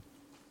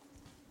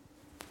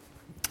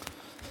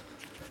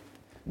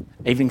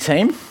Evening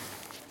team.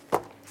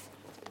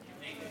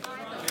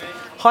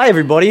 Hi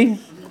everybody.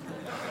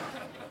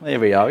 There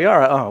we are. You're all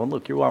right. Oh,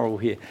 look, you are all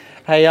here.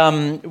 Hey,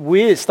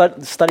 we're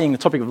studying the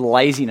topic of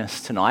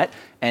laziness tonight,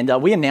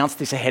 and we announced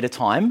this ahead of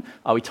time.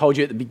 We told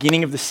you at the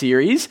beginning of the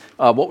series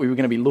what we were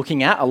going to be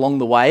looking at along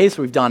the way.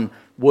 So we've done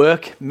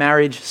work,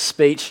 marriage,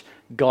 speech,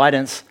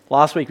 guidance.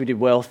 Last week we did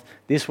wealth.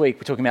 This week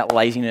we're talking about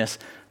laziness.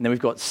 And then we've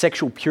got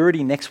sexual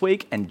purity next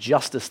week and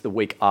justice the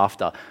week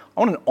after. I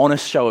want an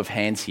honest show of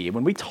hands here.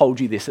 When we told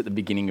you this at the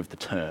beginning of the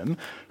term,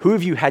 who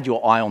of you had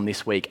your eye on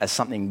this week as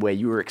something where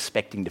you were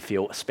expecting to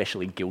feel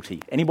especially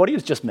guilty? Anybody? It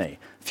was just me.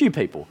 A few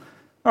people.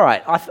 All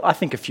right, I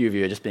think a few of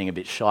you are just being a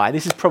bit shy.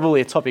 This is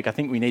probably a topic I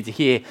think we need to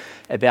hear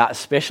about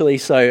especially.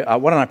 So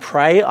why don't I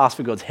pray, ask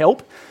for God's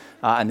help,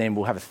 and then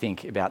we'll have a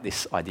think about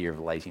this idea of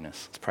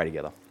laziness. Let's pray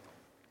together.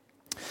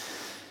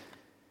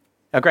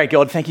 Our great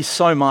God, thank you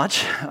so much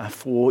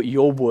for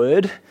your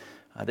word,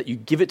 that you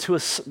give it to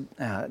us,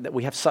 that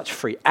we have such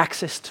free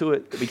access to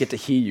it, that we get to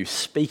hear you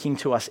speaking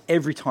to us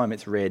every time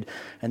it's read,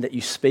 and that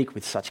you speak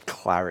with such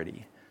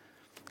clarity.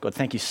 God,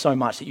 thank you so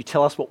much that you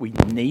tell us what we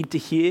need to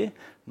hear,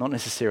 not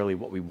necessarily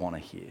what we want to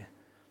hear.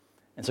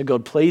 And so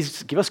God,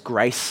 please give us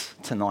grace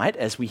tonight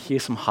as we hear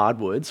some hard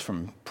words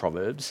from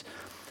Proverbs.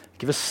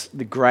 Give us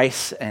the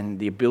grace and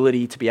the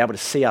ability to be able to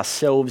see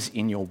ourselves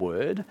in your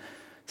word,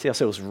 see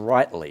ourselves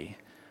rightly,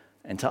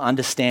 and to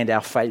understand our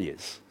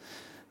failures.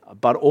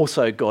 But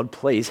also, God,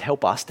 please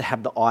help us to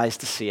have the eyes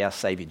to see our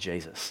Saviour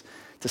Jesus,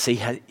 to see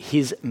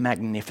his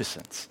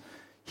magnificence,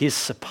 his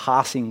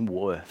surpassing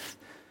worth.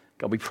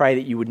 God, we pray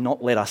that you would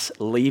not let us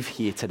leave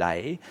here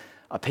today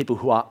people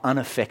who are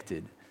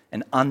unaffected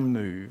and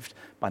unmoved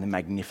by the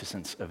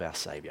magnificence of our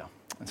Saviour.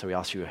 And so we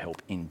ask your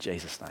help in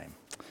Jesus' name.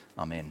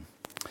 Amen.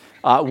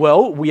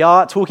 Well, we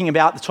are talking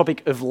about the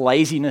topic of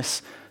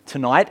laziness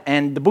tonight,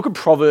 and the book of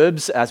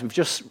Proverbs, as we've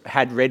just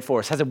had read for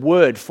us, has a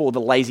word for the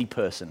lazy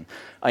person.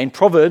 In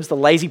Proverbs, the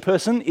lazy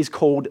person is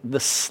called the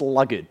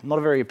sluggard. Not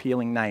a very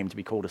appealing name to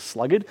be called a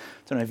sluggard.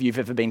 I don't know if you've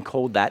ever been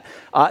called that.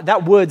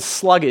 That word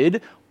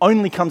sluggard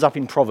only comes up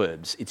in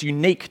Proverbs. It's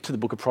unique to the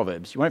book of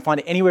Proverbs. You won't find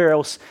it anywhere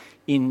else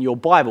in your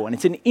Bible, and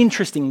it's an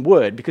interesting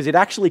word because it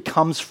actually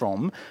comes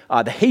from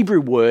the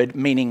Hebrew word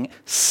meaning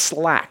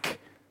slack.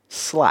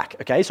 Slack,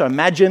 okay? So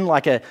imagine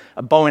like a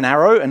bow and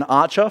arrow, an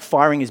archer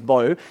firing his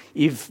bow.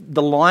 If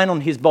the line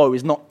on his bow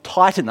is not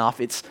tight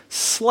enough, it's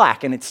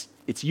slack and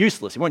it's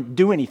useless. It won't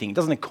do anything. It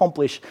doesn't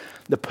accomplish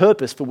the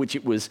purpose for which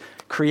it was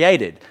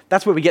created.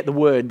 That's where we get the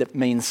word that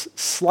means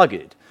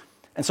sluggard.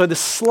 And so the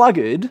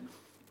sluggard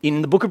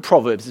in the book of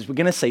Proverbs, as we're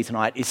going to see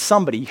tonight, is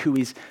somebody who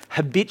is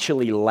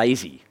habitually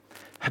lazy,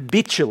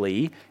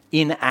 habitually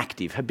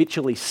inactive,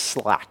 habitually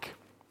slack.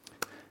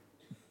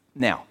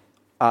 Now,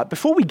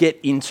 before we get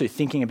into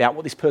thinking about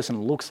what this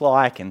person looks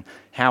like and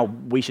how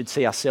we should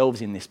see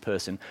ourselves in this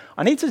person,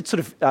 I need to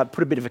sort of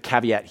put a bit of a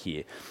caveat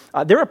here.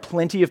 There are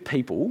plenty of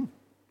people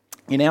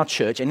in our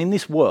church and in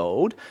this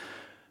world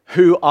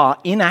who are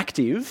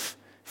inactive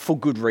for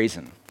good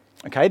reason.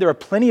 Okay, there are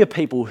plenty of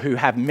people who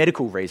have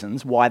medical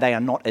reasons why they are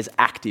not as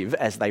active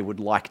as they would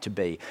like to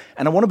be.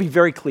 And I want to be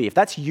very clear, if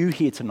that's you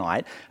here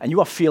tonight and you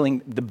are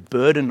feeling the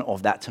burden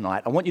of that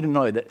tonight, I want you to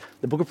know that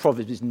the book of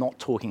Proverbs is not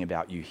talking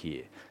about you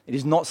here. It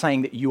is not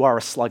saying that you are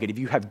a sluggard if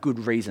you have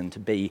good reason to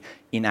be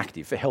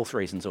inactive for health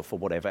reasons or for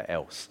whatever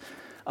else.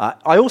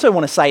 I also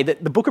want to say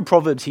that the book of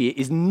Proverbs here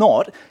is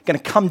not going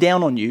to come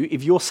down on you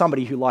if you're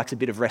somebody who likes a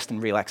bit of rest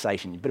and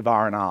relaxation, a bit of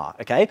R&R,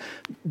 okay?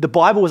 The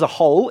Bible as a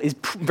whole is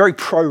very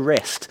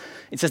pro-rest.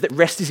 It says that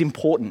rest is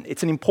important.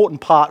 It's an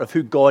important part of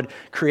who God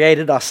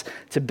created us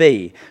to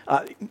be.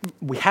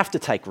 We have to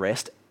take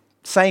rest.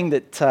 Saying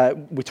that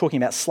we're talking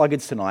about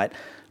sluggards tonight,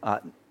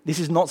 this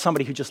is not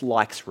somebody who just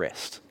likes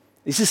rest.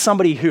 This is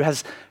somebody who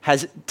has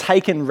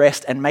taken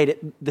rest and made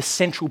it the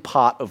central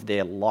part of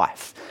their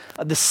life.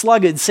 The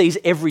sluggard sees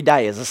every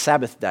day as a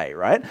Sabbath day,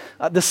 right?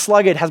 The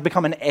sluggard has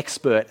become an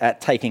expert at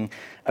taking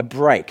a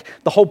break.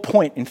 The whole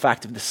point, in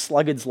fact, of the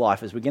sluggard's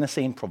life, as we're going to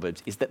see in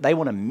Proverbs, is that they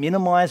want to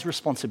minimize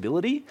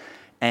responsibility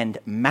and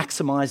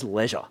maximize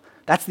leisure.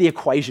 That's the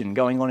equation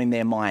going on in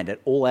their mind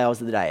at all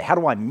hours of the day. How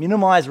do I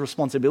minimize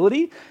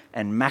responsibility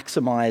and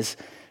maximize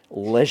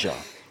leisure?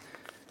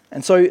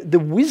 And so the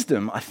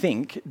wisdom, I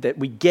think, that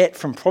we get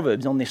from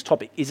Proverbs on this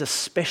topic is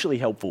especially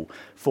helpful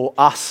for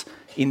us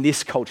in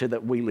this culture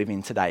that we live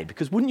in today.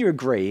 Because wouldn't you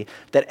agree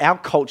that our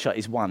culture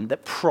is one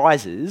that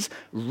prizes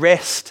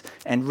rest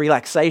and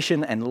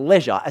relaxation and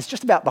leisure as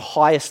just about the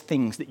highest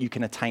things that you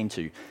can attain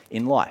to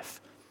in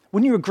life?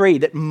 Wouldn't you agree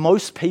that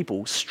most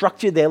people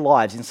structure their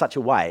lives in such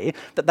a way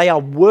that they are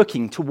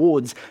working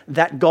towards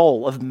that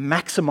goal of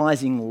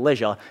maximizing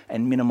leisure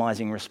and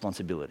minimizing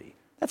responsibility?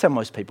 That's how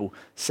most people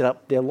set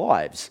up their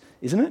lives,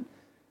 isn't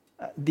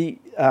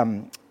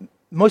it?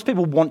 Most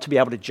people want to be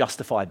able to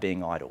justify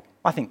being idle.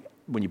 I think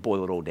when you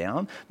boil it all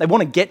down, they want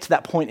to get to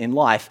that point in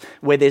life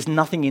where there's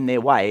nothing in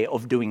their way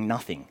of doing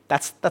nothing.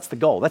 That's the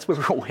goal. That's where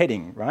we're all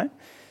heading, right?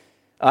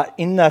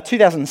 In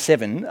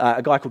 2007,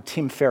 a guy called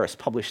Tim Ferriss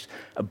published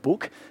a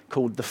book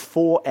called The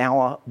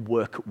 4-Hour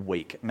Work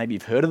Week. Maybe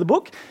you've heard of the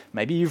book,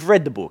 maybe you've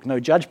read the book. No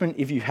judgment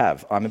if you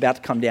have. I'm about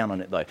to come down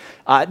on it though.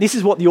 This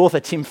is what the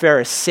author Tim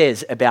Ferriss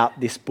says about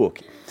this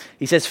book.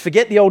 He says,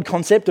 forget the old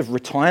concept of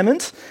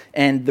retirement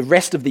and the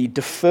rest of the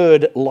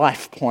deferred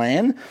life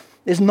plan.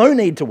 There's no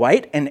need to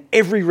wait and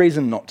every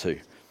reason not to.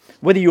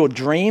 Whether your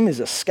dream is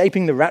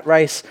escaping the rat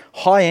race,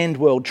 high-end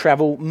world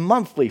travel,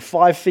 monthly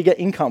 5-figure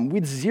income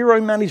with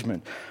zero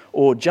management,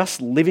 or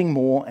just living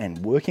more and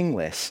working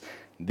less,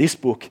 this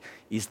book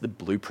is the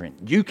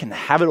blueprint. You can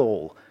have it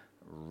all,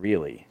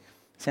 really.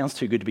 Sounds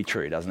too good to be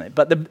true, doesn't it?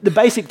 But the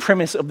basic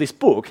premise of this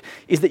book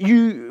is that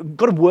you've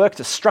got to work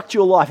to structure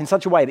your life in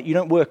such a way that you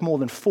don't work more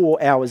than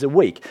 4 hours a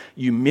week.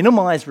 You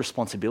minimize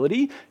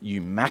responsibility,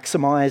 you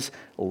maximize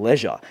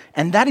leisure.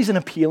 And that is an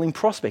appealing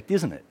prospect,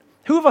 isn't it?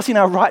 Who of us in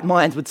our right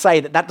minds would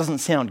say that that doesn't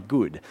sound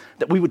good,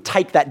 that we would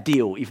take that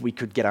deal if we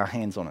could get our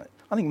hands on it?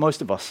 I think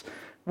most of us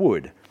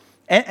would.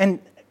 And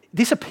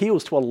this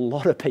appeals to a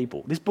lot of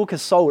people. This book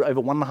has sold over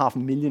 1.5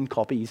 million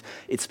copies.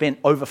 It spent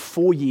over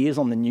 4 years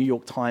on the New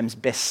York Times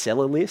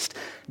bestseller list.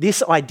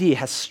 This idea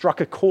has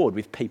struck a chord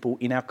with people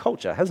in our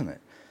culture, hasn't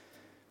it?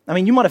 I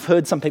mean, you might have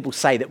heard some people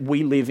say that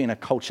we live in a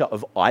culture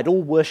of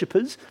idol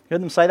worshippers. You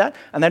heard them say that?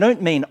 And they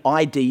don't mean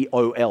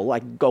IDOL,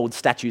 like gold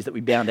statues that we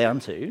bow down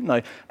to.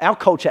 No, our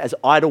culture as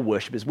idol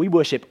worshippers, we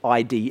worship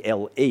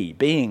IDLE,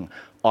 being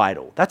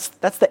idle. That's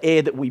the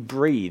air that we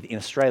breathe in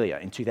Australia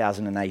in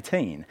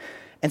 2018.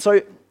 And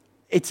so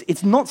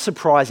it's not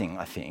surprising,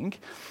 I think,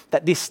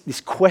 that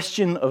this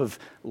question of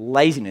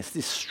laziness,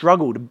 this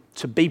struggle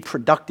to be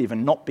productive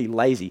and not be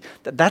lazy,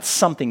 that's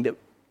something that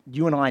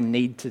you and I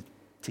need to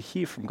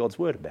hear from God's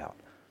word about.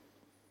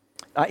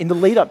 In the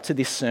lead up to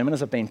this sermon,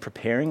 as I've been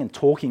preparing and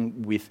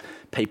talking with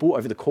people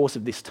over the course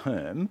of this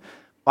term,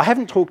 I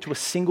haven't talked to a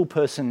single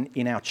person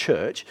in our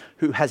church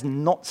who has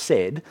not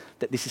said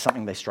that this is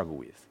something they struggle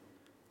with.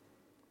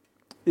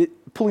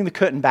 Pulling the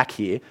curtain back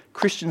here,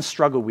 Christians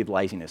struggle with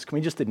laziness. Can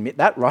we just admit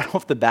that right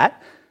off the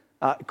bat?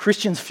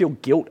 Christians feel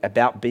guilt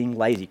about being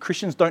lazy.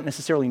 Christians don't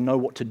necessarily know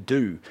what to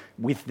do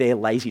with their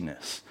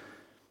laziness.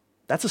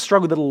 That's a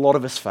struggle that a lot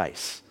of us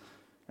face.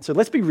 So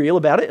let's be real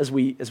about it as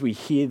we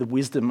hear the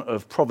wisdom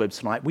of Proverbs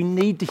tonight. We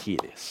need to hear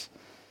this.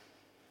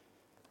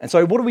 And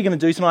so what are we going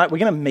to do tonight? We're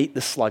going to meet the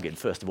sluggard,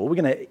 first of all. We're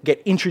going to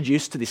get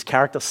introduced to this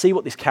character, see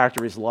what this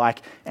character is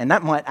like, and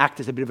that might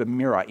act as a bit of a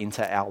mirror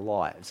into our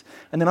lives.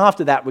 And then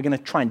after that, we're going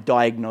to try and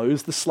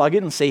diagnose the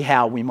sluggard and see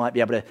how we might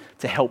be able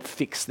to help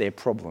fix their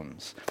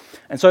problems.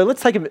 And so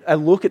let's take a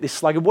look at this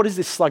sluggard. What is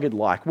this sluggard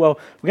like? Well,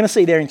 we're going to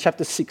see there in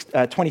chapter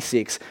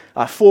 26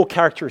 4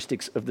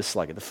 characteristics of the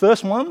sluggard. The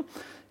first one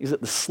is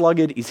that the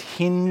sluggard is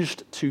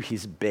hinged to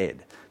his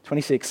bed.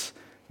 26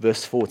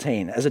 verse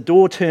 14. As a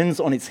door turns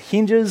on its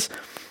hinges,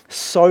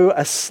 so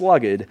a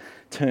sluggard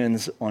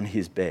turns on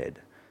his bed.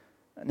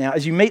 Now,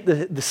 as you meet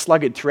the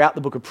sluggard throughout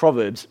the book of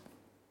Proverbs,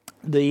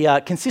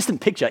 the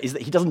consistent picture is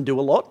that he doesn't do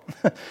a lot,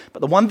 but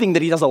the one thing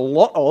that he does a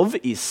lot of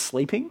is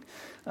sleeping.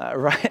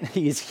 Right?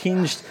 He is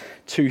hinged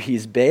to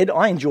his bed.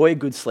 I enjoy a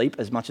good sleep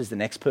as much as the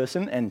next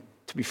person, and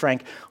to be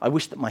frank, I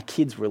wish that my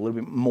kids were a little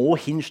bit more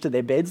hinged to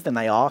their beds than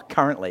they are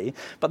currently.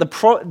 But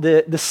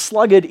the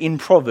sluggard in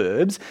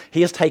Proverbs,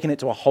 he has taken it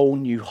to a whole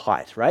new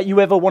height, right?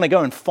 You ever want to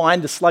go and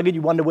find the sluggard,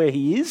 you wonder where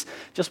he is?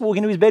 Just walk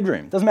into his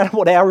bedroom. Doesn't matter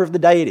what hour of the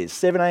day it is,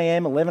 7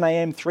 a.m., 11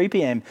 a.m., 3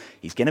 p.m.,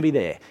 he's going to be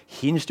there,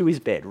 hinged to his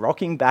bed,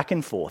 rocking back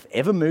and forth,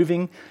 ever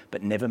moving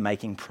but never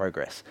making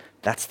progress.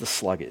 That's the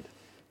sluggard.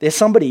 There's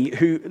somebody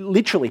who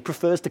literally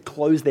prefers to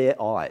close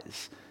their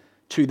eyes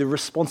to the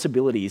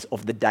responsibilities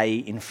of the day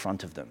in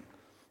front of them.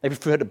 They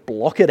prefer to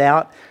block it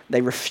out, they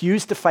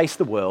refuse to face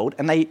the world,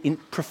 and they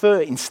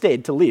prefer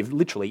instead to live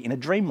literally in a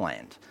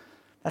dreamland.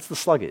 That's the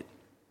sluggard.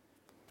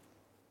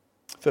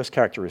 First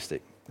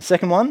characteristic. The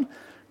second one,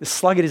 the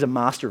sluggard is a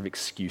master of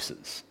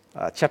excuses.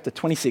 Chapter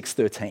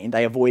 26:13,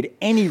 they avoid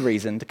any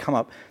reason to come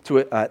up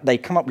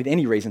with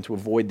any reason to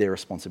avoid their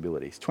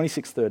responsibilities.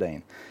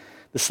 26:13.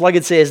 The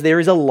sluggard says, there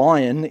is a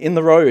lion in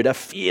the road, a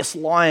fierce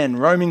lion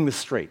roaming the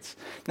streets.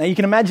 Now you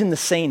can imagine the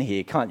scene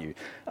here, can't you?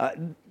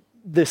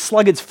 The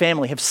sluggard's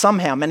family have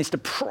somehow managed to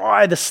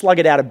pry the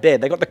sluggard out of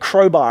bed. They got the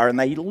crowbar and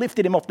they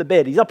lifted him off the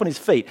bed. He's up on his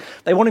feet.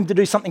 They want him to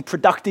do something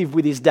productive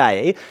with his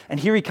day. And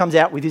here he comes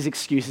out with his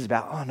excuses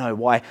about, oh no,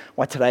 why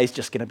today's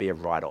just going to be a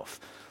write-off.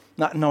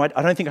 No, I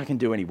don't think I can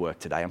do any work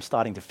today. I'm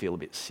starting to feel a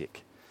bit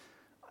sick.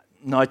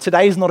 No,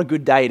 today's not a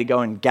good day to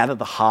go and gather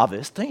the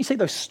harvest. Don't you see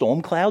those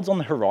storm clouds on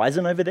the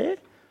horizon over there?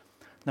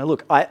 Now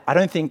look, I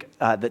don't think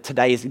that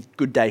today is a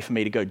good day for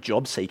me to go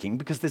job seeking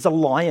because there's a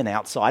lion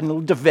outside and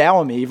it'll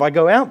devour me if I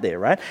go out there,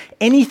 right?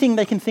 Anything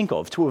they can think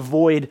of to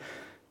avoid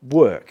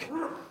work.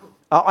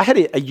 I had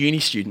a uni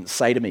student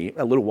say to me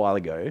a little while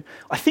ago,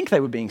 I think they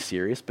were being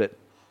serious, but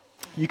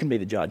you can be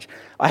the judge.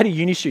 I had a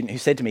uni student who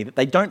said to me that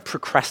they don't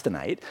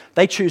procrastinate,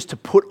 they choose to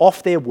put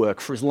off their work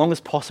for as long as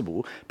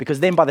possible because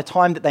then by the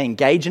time that they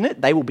engage in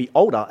it, they will be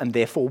older and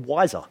therefore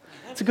wiser.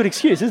 It's a good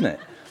excuse, isn't it?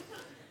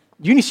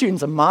 Uni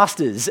students are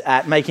masters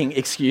at making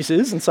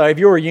excuses, and so if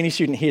you're a uni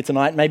student here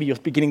tonight, maybe you're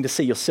beginning to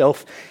see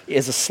yourself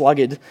as a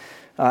sluggard.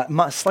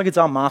 Sluggards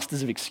are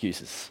masters of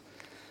excuses.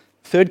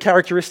 Third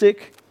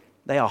characteristic,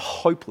 they are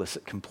hopeless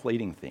at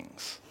completing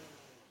things.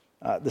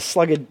 The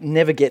sluggard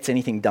never gets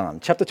anything done.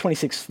 Chapter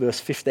 26,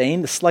 verse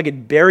 15, the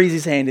sluggard buries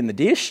his hand in the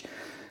dish.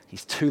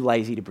 He's too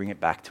lazy to bring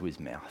it back to his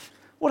mouth.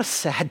 What a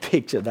sad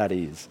picture that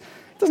is.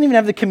 Doesn't even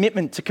have the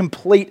commitment to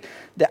complete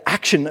the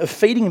action of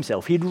feeding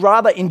himself. He'd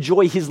rather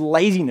enjoy his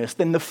laziness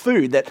than the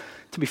food that,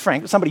 to be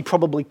frank, somebody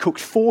probably cooked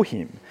for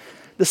him.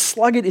 The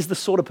sluggard is the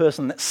sort of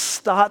person that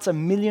starts a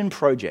million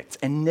projects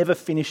and never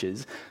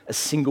finishes a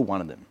single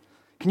one of them.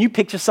 Can you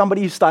picture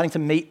somebody who's starting to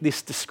meet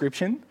this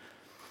description?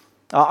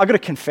 I've got a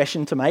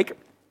confession to make.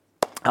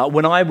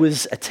 When I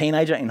was a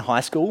teenager in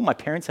high school, my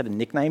parents had a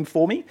nickname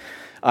for me.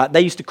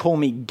 They used to call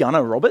me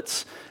Gunner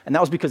Roberts, and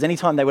that was because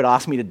anytime they would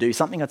ask me to do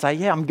something, I'd say,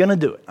 yeah, I'm going to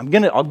do it. I'm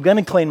going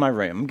to clean my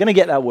room. I'm going to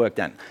get that work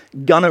done.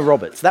 Gunner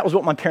Roberts. That was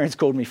what my parents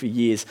called me for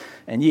years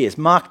and years.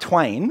 Mark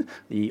Twain,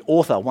 the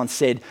author, once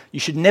said, you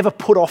should never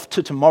put off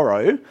to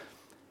tomorrow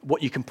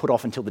what you can put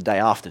off until the day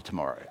after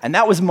tomorrow. And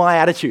that was my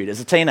attitude as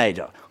a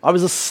teenager. I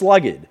was a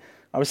sluggard.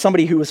 I was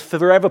somebody who was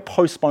forever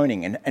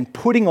postponing and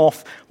putting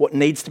off what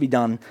needs to be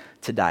done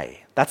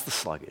today. That's the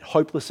sluggard,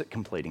 hopeless at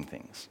completing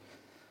things.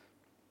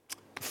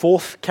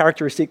 Fourth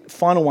characteristic,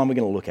 final one we're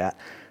going to look at,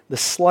 the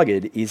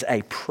sluggard is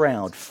a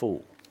proud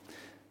fool.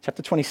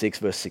 Chapter 26,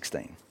 verse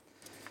 16.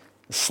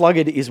 The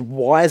sluggard is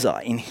wiser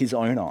in his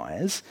own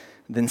eyes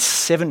than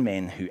 7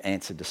 men who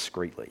answer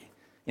discreetly.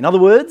 In other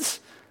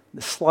words,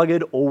 the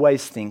sluggard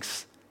always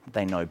thinks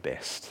they know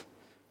best.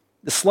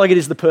 The sluggard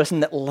is the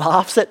person that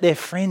laughs at their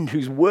friend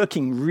who's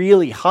working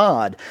really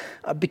hard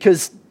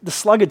because the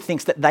sluggard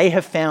thinks that they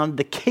have found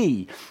the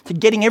key to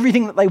getting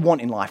everything that they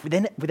want in life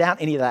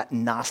without any of that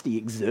nasty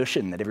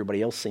exertion that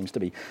everybody else seems to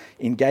be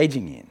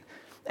engaging in.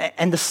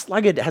 And the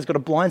sluggard has got a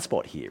blind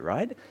spot here,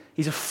 right?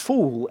 He's a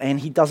fool and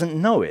he doesn't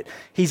know it.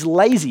 He's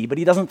lazy, but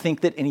he doesn't think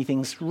that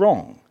anything's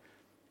wrong.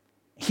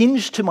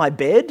 Hinged to my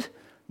bed?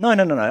 No.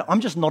 I'm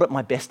just not at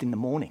my best in the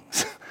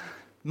mornings.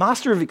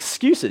 Master of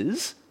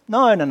excuses?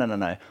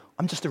 No.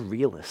 I'm just a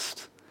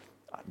realist.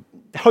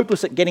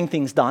 Hopeless at getting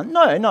things done?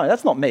 No,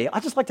 that's not me. I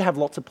just like to have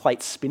lots of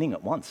plates spinning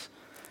at once.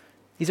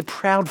 He's a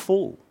proud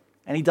fool,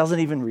 and he doesn't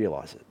even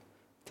realize it.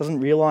 Doesn't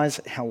realize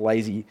how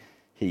lazy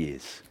he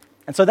is.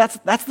 And so that's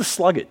the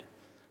sluggard.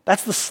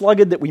 That's the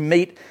sluggard that we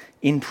meet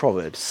in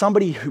Proverbs.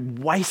 Somebody who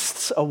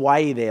wastes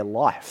away their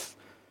life,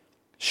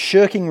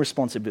 shirking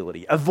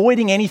responsibility,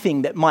 avoiding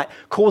anything that might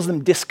cause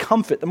them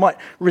discomfort, that might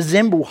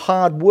resemble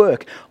hard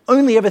work,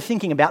 only ever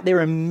thinking about their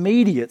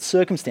immediate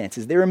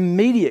circumstances, their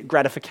immediate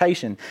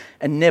gratification,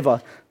 and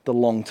never the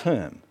long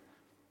term.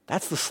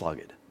 That's the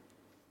sluggard.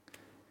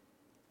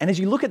 And as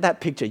you look at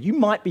that picture, you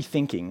might be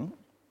thinking,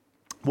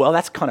 well,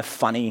 that's kind of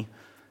funny.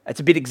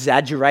 It's a bit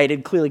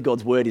exaggerated. Clearly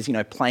God's word is,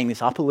 playing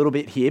this up a little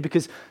bit here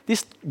because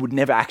this would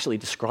never actually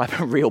describe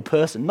a real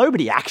person.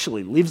 Nobody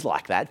actually lives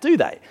like that, do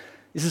they?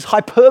 This is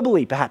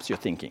hyperbole, perhaps you're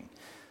thinking.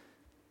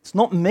 It's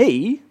not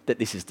me that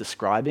this is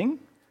describing.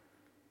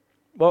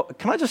 Well,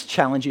 can I just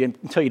challenge you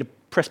and tell you to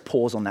press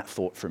pause on that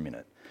thought for a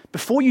minute?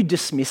 Before you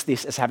dismiss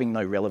this as having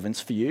no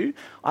relevance for you,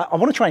 I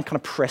want to try and kind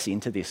of press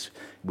into this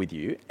with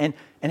you and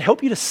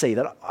help you to see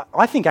that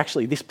I think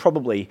actually this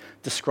probably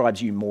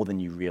describes you more than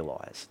you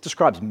realise,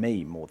 describes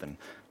me more than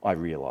I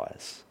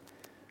realise.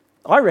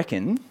 I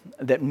reckon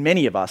that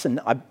many of us, and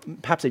I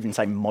perhaps even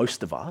say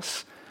most of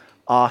us,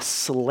 are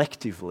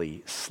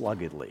selectively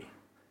sluggardly.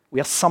 We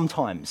are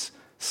sometimes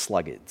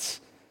sluggards.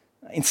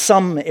 In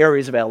some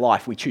areas of our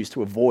life, we choose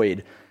to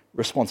avoid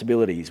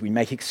responsibilities, we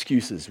make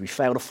excuses, we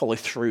fail to follow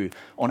through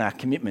on our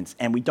commitments,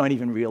 and we don't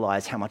even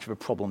realise how much of a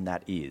problem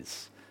that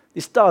is.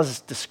 This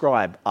does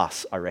describe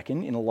us, I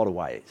reckon, in a lot of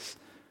ways.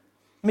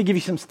 Let me give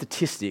you some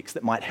statistics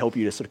that might help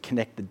you to sort of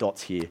connect the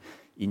dots here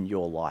in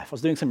your life. I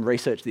was doing some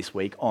research this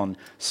week on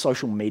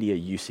social media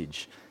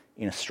usage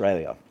in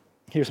Australia.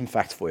 Here are some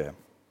facts for you.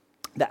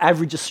 The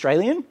average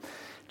Australian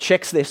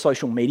checks their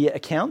social media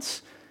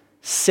accounts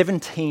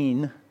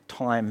 17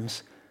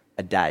 times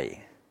a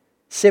day.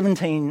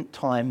 17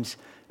 times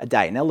a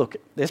day. Now look,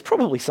 there's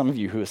probably some of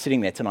you who are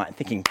sitting there tonight and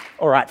thinking,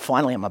 all right,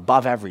 finally I'm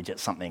above average at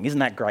something. Isn't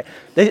that great?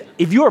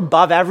 If you're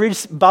above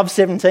average, above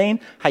 17,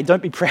 hey,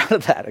 don't be proud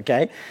of that,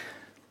 okay?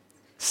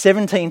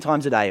 17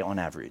 times a day on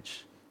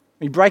average.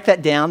 When you break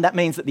that down, that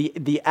means that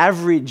the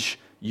average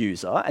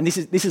user, and this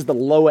is the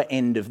lower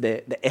end of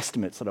the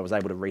estimates that I was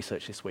able to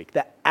research this week,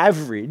 the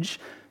average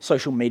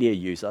social media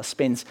user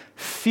spends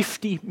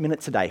 50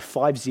 minutes a day,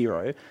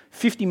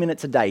 50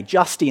 minutes a day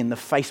just in the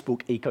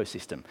Facebook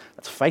ecosystem.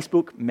 That's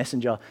Facebook,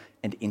 Messenger,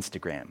 and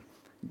Instagram,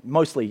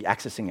 mostly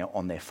accessing it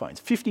on their phones.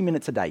 50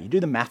 minutes a day. You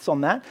do the maths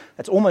on that,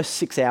 that's almost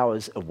 6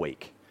 hours a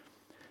week.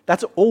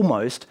 That's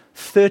almost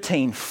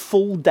 13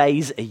 full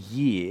days a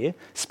year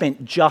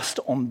spent just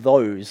on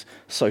those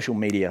social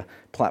media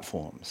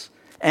platforms.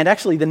 And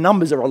actually, the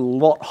numbers are a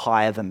lot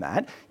higher than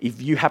that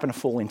if you happen to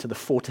fall into the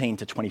 14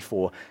 to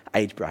 24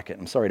 age bracket.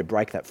 I'm sorry to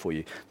break that for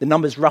you. The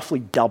numbers roughly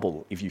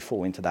double if you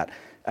fall into that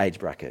age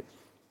bracket.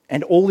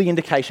 And all the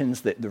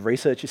indications that the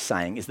research is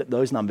saying is that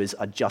those numbers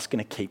are just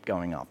going to keep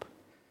going up.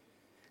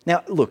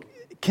 Now, look,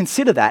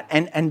 consider that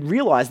and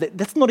realize that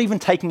that's not even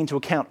taking into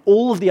account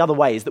all of the other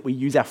ways that we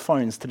use our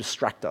phones to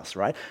distract us,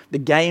 right? The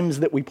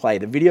games that we play,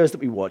 the videos that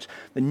we watch,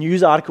 the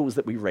news articles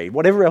that we read,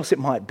 whatever else it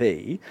might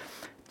be.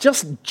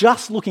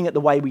 Just looking at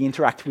the way we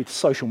interact with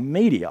social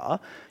media,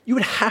 you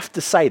would have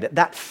to say that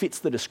that fits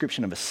the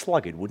description of a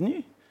sluggard, wouldn't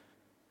you?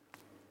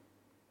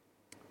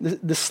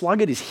 The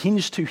sluggard is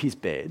hinged to his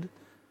bed.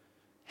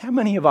 How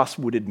many of us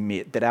would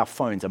admit that our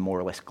phones are more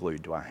or less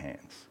glued to our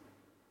hands?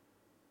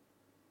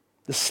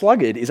 The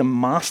sluggard is a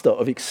master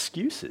of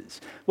excuses.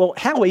 Well,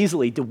 how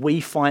easily do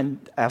we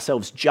find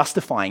ourselves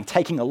justifying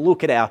taking a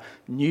look at our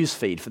news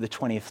feed for the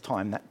 20th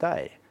time that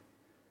day?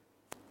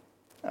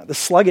 The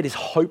sluggard is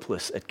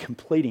hopeless at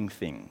completing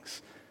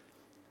things.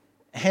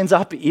 Hands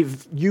up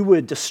if you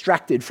were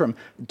distracted from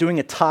doing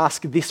a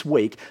task this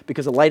week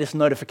because the latest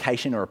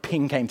notification or a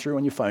ping came through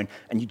on your phone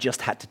and you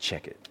just had to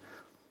check it.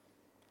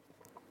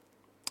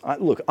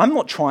 Look, I'm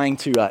not trying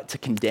to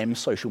condemn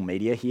social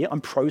media here.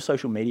 I'm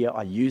pro-social media.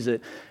 I use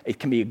it. It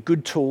can be a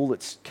good tool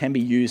that can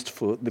be used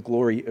for the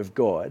glory of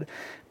God.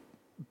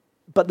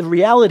 But the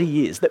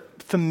reality is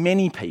that for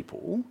many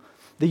people,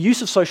 the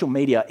use of social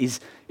media is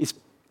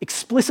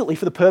explicitly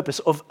for the purpose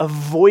of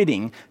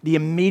avoiding the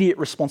immediate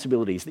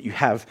responsibilities that you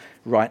have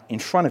right in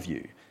front of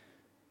you.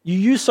 You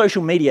use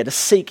social media to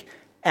seek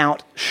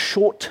out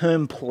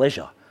short-term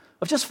pleasure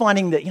of just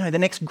finding that, the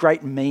next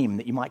great meme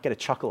that you might get a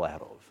chuckle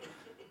out of.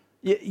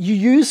 You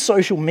use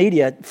social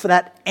media for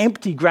that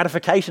empty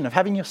gratification of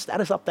having your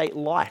status update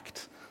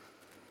liked.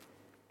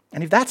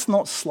 And if that's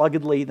not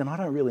sluggardly, then I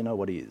don't really know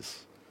what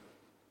is.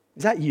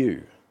 Is that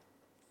you?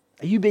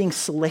 Are you being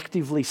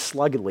selectively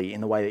sluggardly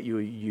in the way that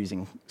you're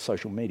using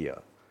social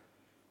media?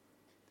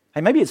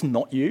 Hey, maybe it's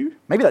not you.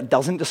 Maybe that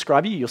doesn't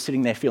describe you. You're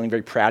sitting there feeling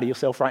very proud of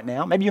yourself right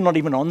now. Maybe you're not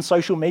even on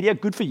social media.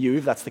 Good for you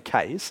if that's the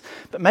case.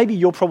 But maybe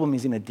your problem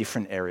is in a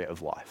different area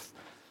of life.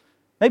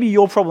 Maybe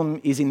your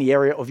problem is in the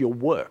area of your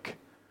work.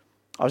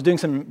 I was doing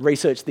some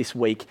research this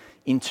week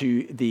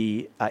into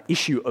the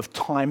issue of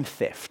time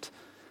theft.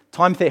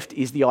 Time theft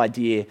is the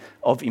idea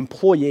of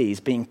employees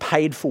being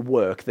paid for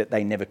work that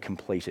they never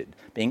completed,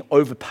 being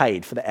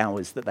overpaid for the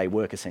hours that they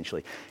work,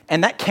 essentially.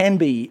 And that can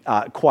be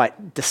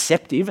quite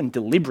deceptive and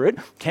deliberate.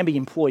 It can be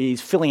employees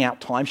filling out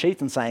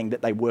timesheets and saying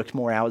that they worked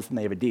more hours than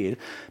they ever did.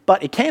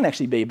 But it can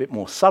actually be a bit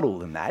more subtle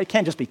than that. It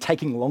can just be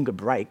taking longer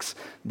breaks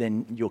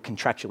than you're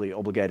contractually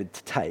obligated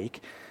to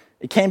take.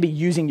 It can be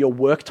using your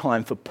work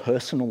time for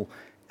personal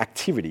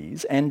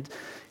activities. And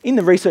in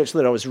the research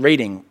that I was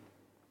reading,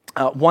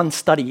 one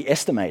study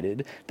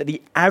estimated that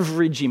the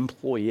average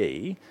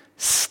employee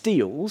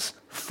steals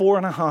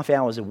 4.5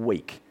 hours a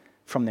week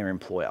from their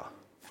employer.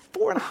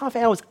 4.5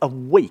 hours a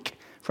week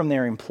from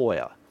their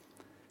employer.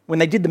 When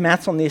they did the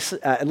maths on this,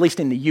 at least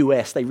in the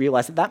US, they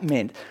realized that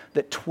meant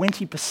that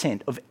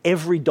 20% of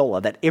every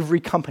dollar that every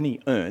company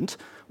earned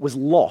was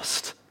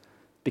lost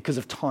because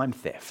of time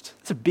theft.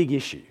 It's a big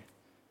issue.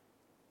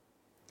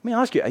 Let me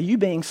ask you, are you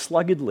being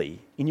sluggardly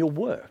in your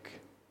work?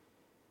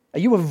 Are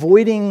you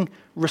avoiding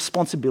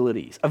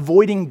responsibilities,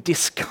 avoiding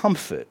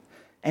discomfort,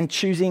 and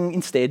choosing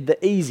instead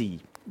the easy,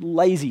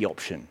 lazy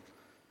option?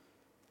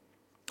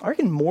 I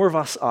reckon more of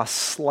us are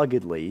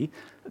sluggardly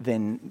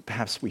than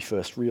perhaps we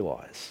first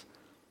realise.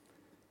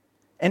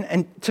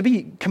 And to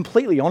be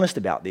completely honest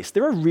about this,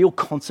 there are real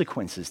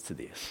consequences to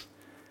this.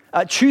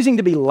 Choosing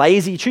to be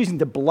lazy, choosing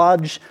to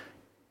bludge,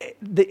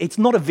 it's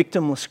not a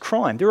victimless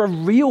crime. There are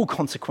real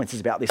consequences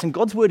about this, and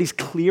God's word is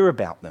clear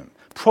about them.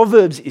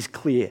 Proverbs is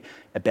clear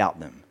about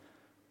them.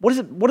 What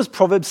does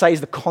Proverbs say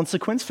is the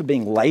consequence for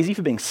being lazy,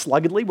 for being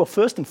sluggardly? Well,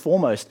 first and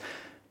foremost,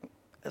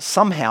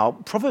 somehow,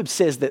 Proverbs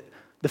says that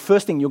the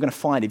first thing you're going to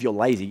find if you're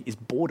lazy is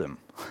boredom.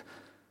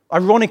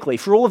 Ironically,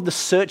 for all of the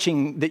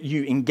searching that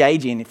you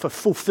engage in for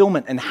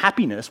fulfillment and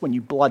happiness when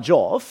you bludge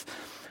off,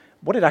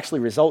 what it actually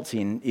results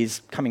in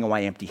is coming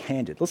away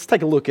empty-handed. Let's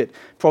take a look at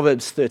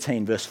Proverbs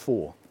 13, verse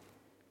 4.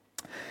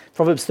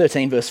 Proverbs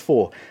 13, verse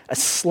 4. A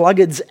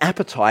sluggard's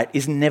appetite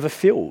is never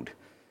filled,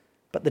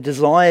 but the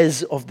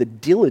desires of the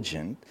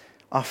diligent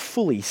are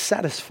fully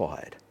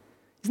satisfied.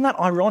 Isn't that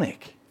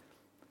ironic?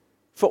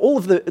 For all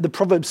of the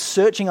Proverbs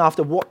searching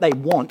after what they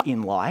want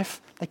in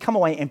life, they come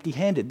away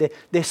empty-handed.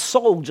 Their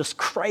soul just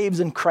craves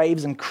and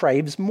craves and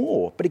craves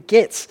more, but it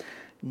gets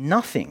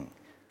nothing.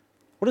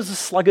 What does a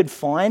sluggard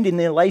find in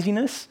their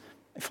laziness?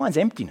 It finds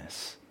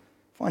emptiness.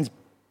 It finds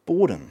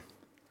boredom.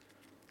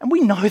 And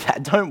we know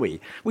that, don't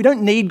we? We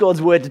don't need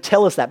God's word to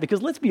tell us that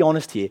because let's be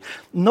honest here,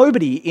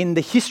 nobody in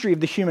the history of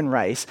the human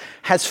race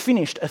has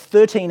finished a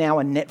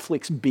 13-hour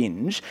Netflix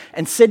binge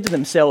and said to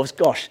themselves,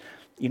 gosh,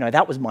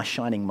 that was my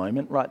shining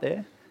moment right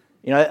there.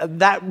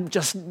 That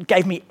just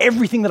gave me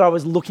everything that I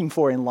was looking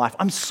for in life.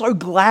 I'm so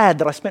glad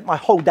that I spent my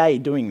whole day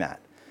doing that.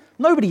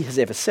 Nobody has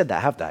ever said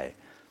that, have they?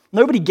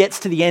 Nobody gets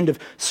to the end of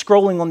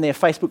scrolling on their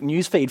Facebook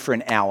newsfeed for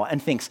an hour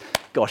and thinks,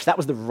 gosh, that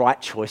was the right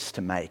choice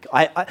to make.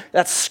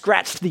 That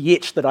scratched the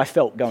itch that I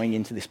felt going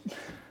into this.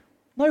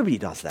 Nobody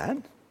does that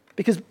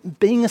Because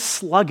being a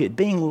sluggard,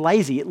 being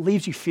lazy, it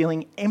leaves you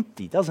feeling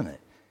empty, doesn't it?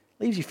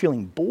 It leaves you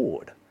feeling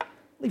bored.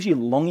 It leaves you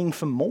longing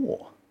for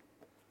more.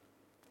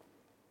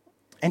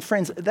 And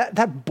friends,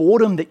 that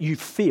boredom that you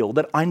feel,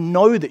 that I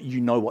know that you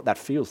know what that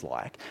feels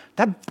like,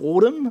 that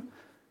boredom,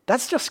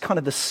 that's just kind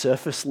of the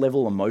surface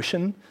level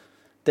emotion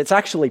that's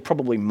actually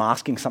probably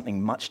masking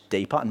something much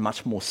deeper and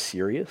much more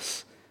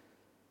serious.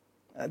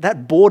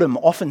 That boredom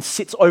often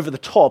sits over the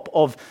top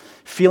of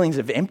feelings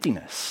of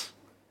emptiness,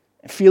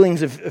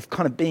 feelings of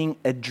kind of being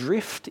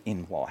adrift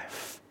in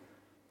life.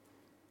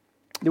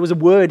 There was a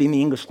word in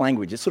the English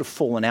language, it's sort of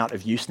fallen out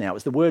of use now.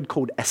 It's the word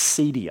called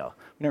acedia.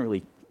 We don't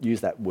really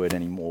use that word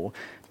anymore,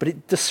 but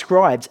it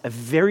describes a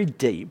very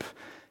deep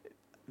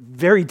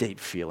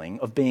feeling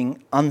of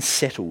being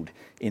unsettled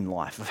in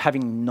life, of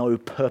having no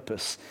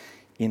purpose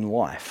in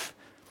life.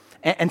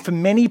 And for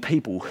many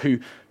people who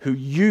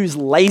use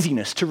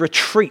laziness to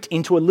retreat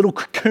into a little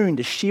cocoon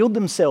to shield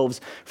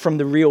themselves from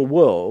the real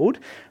world,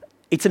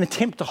 it's an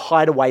attempt to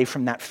hide away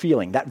from that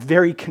feeling, that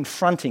very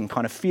confronting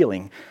kind of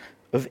feeling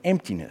of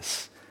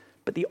emptiness.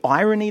 But the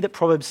irony that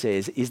Proverbs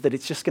says is that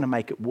it's just going to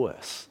make it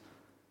worse.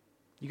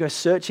 You go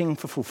searching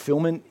for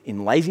fulfillment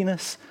in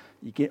laziness,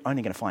 you're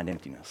only going to find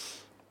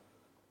emptiness.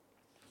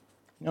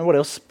 You know what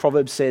else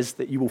Proverbs says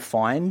that you will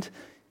find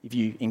if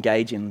you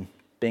engage in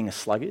being a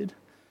sluggard?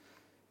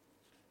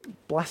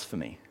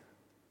 Blasphemy.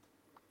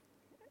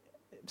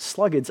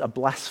 Sluggards are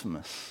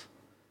blasphemous.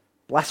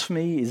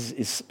 Blasphemy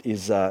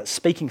is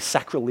speaking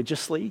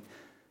sacrilegiously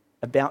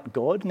about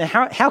God. Now,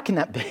 how can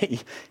that be?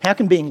 How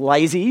can being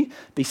lazy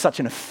be such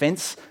an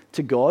offense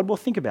to God? Well,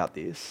 think about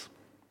this.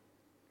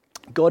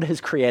 God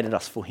has created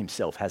us for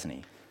himself, hasn't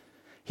he?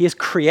 He has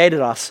created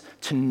us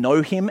to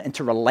know him and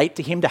to relate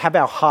to him, to have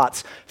our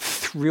hearts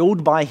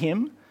thrilled by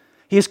him.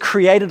 He has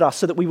created us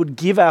so that we would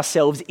give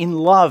ourselves in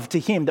love to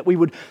him, that we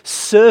would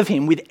serve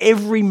him with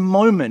every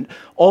moment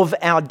of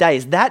our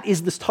days. That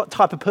is the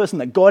type of person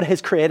that God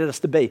has created us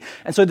to be.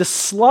 And so the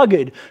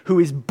sluggard who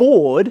is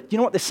bored, you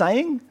know what they're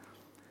saying?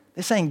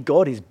 They're saying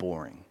God is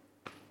boring.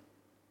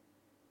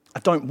 I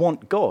don't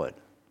want God.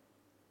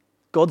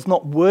 God's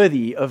not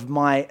worthy of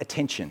my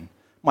attention,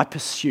 my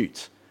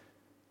pursuit.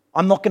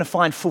 I'm not going to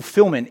find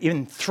fulfillment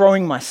in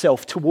throwing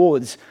myself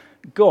towards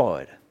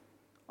God.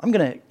 I'm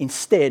going to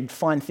instead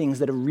find things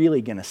that are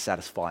really going to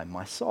satisfy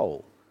my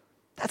soul.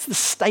 That's the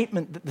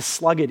statement that the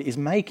sluggard is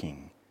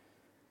making.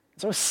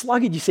 So a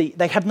sluggard, you see,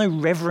 they have no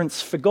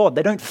reverence for God.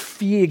 They don't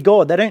fear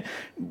God.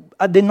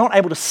 They're not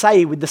able to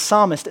say with the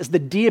psalmist, as the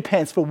deer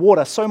pants for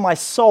water, so my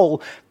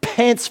soul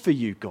pants for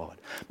you, God.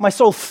 My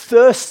soul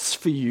thirsts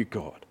for you,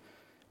 God.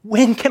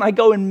 When can I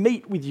go and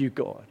meet with you,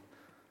 God?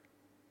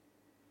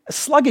 A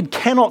sluggard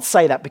cannot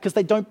say that because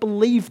they don't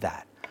believe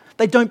that.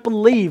 They don't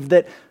believe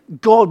that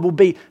God will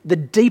be the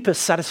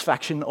deepest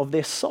satisfaction of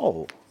their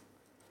soul.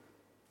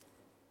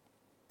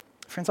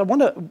 Friends, I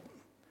wonder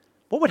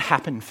what would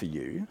happen for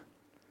you,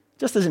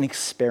 just as an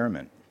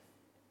experiment,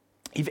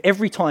 if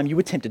every time you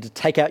were tempted to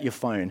take out your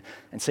phone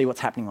and see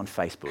what's happening on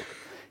Facebook,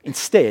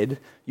 instead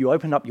you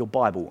opened up your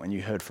Bible and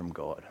you heard from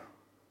God.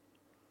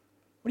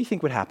 What do you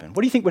think would happen?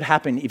 What do you think would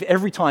happen if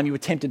every time you were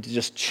tempted to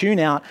just tune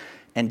out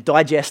and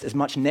digest as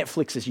much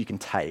Netflix as you can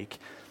take,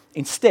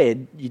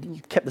 instead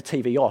you kept the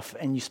TV off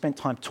and you spent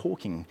time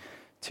talking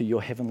to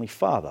your Heavenly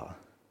Father?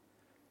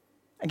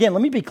 Again,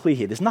 let me be clear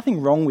here. There's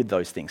nothing wrong with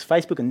those things.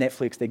 Facebook and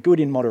Netflix, they're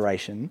good in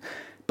moderation.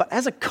 But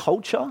as a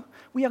culture,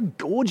 we are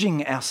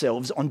gorging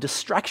ourselves on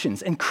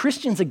distractions, and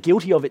Christians are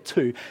guilty of it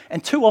too.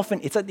 And too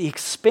often, it's at the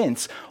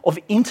expense of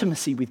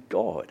intimacy with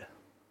God.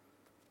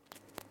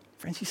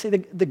 Friends, you see,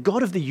 the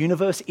God of the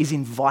universe is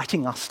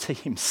inviting us to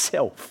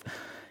himself.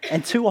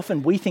 And too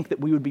often, we think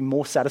that we would be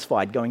more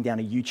satisfied going down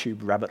a YouTube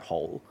rabbit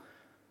hole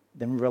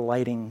than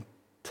relating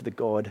to the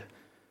God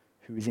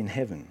who is in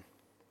heaven.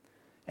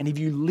 And if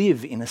you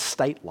live in a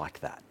state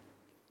like that,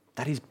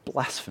 that is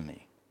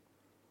blasphemy.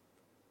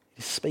 It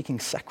is speaking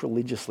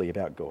sacrilegiously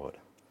about God.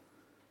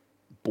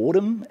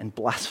 Boredom and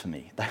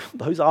blasphemy,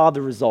 those are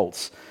the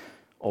results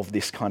of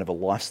this kind of a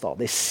lifestyle.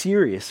 They're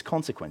serious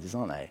consequences,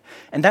 aren't they?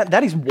 And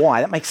that is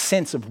why, that makes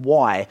sense of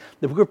why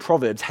the book of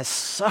Proverbs has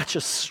such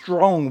a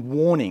strong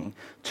warning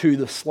to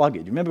the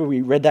sluggard. Remember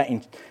we read that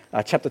in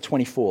chapter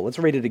 24. Let's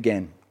read it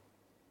again.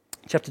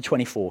 Chapter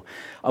 24.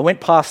 I went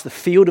past the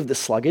field of the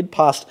sluggard,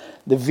 past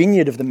the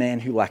vineyard of the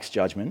man who lacks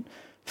judgment.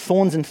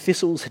 Thorns and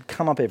thistles had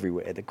come up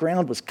everywhere. The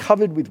ground was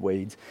covered with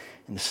weeds,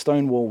 and the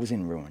stone wall was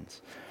in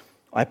ruins.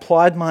 I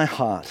applied my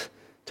heart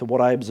to what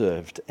I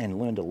observed and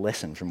learned a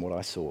lesson from what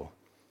I saw.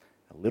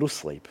 A little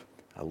sleep,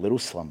 a little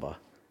slumber,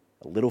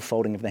 a little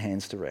folding of the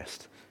hands to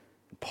rest.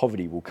 And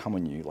poverty will come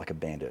on you like a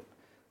bandit,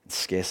 and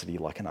scarcity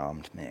like an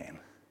armed man.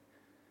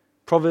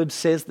 Proverbs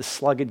says the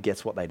sluggard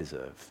gets what they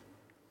deserve.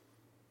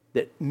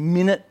 That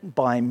minute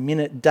by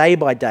minute, day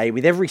by day,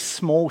 with every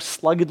small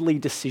sluggardly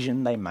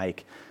decision they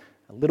make,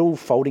 a little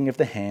folding of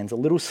the hands, a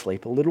little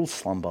sleep, a little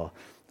slumber,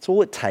 it's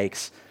all it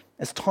takes.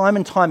 As time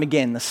and time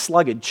again, the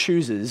sluggard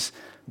chooses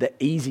the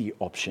easy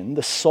option,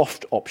 the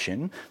soft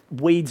option,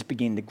 weeds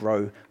begin to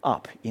grow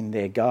up in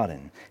their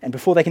garden. And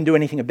before they can do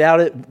anything about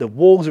it, the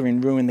walls are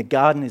in ruin, the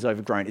garden is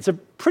overgrown. It's a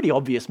pretty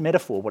obvious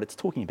metaphor what it's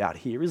talking about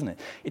here, isn't it?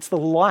 It's the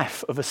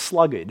life of a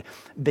sluggard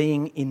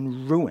being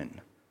in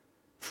ruin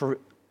for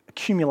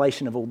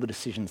accumulation of all the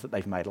decisions that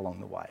they've made along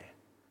the way.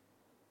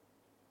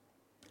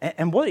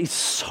 And what is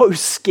so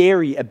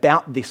scary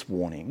about this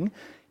warning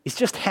is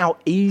just how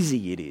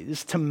easy it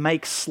is to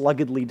make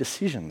sluggardly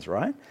decisions,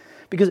 right?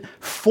 Because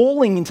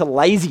falling into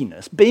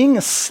laziness, being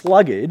a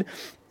sluggard,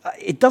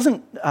 it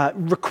doesn't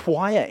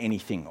require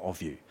anything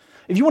of you.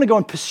 If you want to go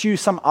and pursue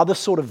some other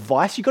sort of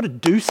vice, you've got to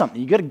do something.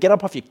 You've got to get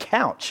up off your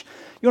couch.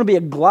 You want to be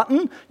a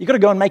glutton, you've got to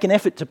go and make an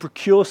effort to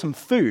procure some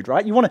food,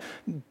 right? You want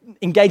to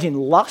engage in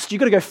lust, you've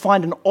got to go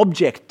find an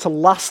object to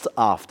lust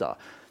after.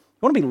 You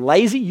want to be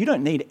lazy, you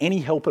don't need any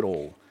help at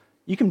all.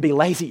 You can be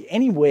lazy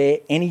anywhere,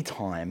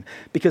 anytime,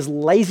 because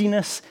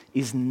laziness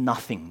is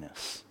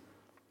nothingness.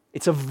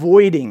 It's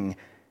avoiding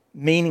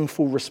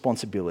meaningful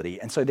responsibility,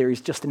 and so there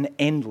is just an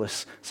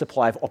endless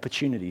supply of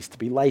opportunities to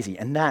be lazy,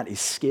 and that is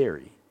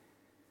scary.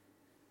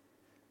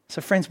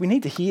 So friends, we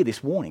need to hear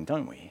this warning,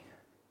 don't we?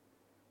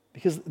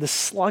 Because the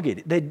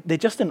sluggard, they're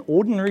just an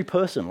ordinary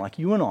person like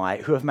you and I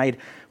who have made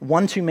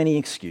one too many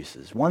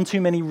excuses, one too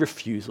many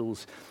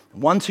refusals,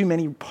 one too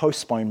many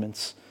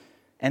postponements,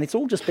 and it's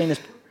all just been as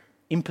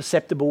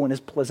imperceptible and as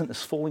pleasant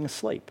as falling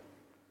asleep.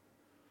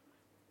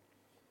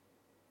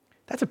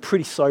 That's a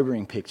pretty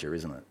sobering picture,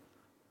 isn't it?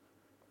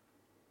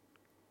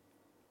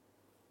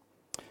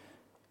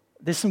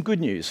 There's some good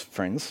news,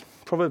 friends.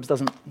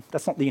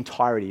 That's not the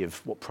entirety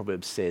of what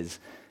Proverbs says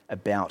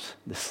about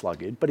the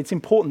sluggard, but it's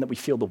important that we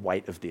feel the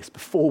weight of this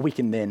before we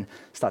can then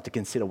start to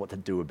consider what to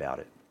do about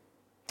it.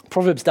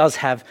 Proverbs does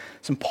have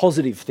some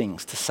positive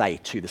things to say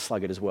to the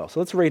sluggard as well.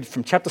 So let's read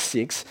from chapter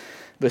 6,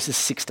 verses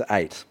 6 to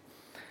 8.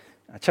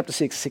 Chapter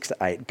 6, 6 to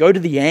 8. Go to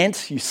the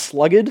ant, you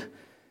sluggard,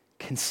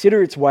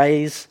 consider its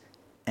ways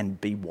and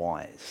be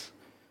wise.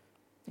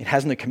 It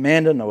has no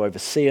commander, no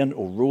overseer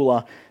or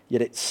ruler,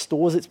 yet it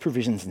stores its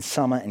provisions in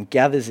summer and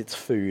gathers its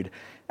food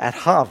at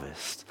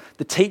harvest.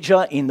 The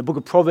teacher in the book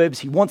of Proverbs,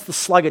 he wants the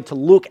sluggard to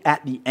look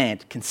at the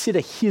ant, consider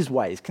his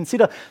ways,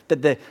 consider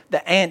that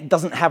the ant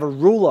doesn't have a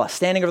ruler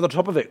standing over the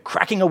top of it,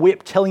 cracking a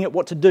whip, telling it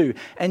what to do,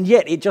 and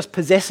yet it just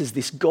possesses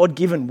this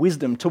God-given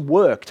wisdom to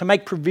work, to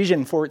make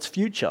provision for its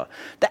future.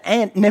 The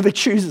ant never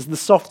chooses the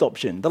soft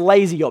option, the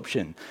lazy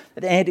option.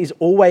 The ant is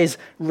always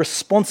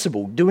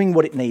responsible, doing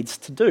what it needs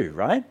to do,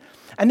 right?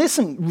 And there's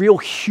some real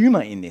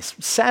humor in this,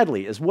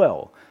 sadly, as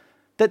well.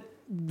 That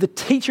the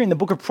teacher in the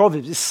book of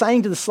Proverbs is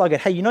saying to the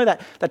sluggard, hey, you know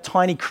that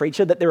tiny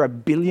creature that there are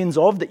billions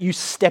of that you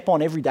step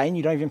on every day and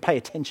you don't even pay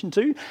attention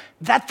to?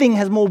 That thing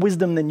has more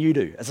wisdom than you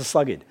do as a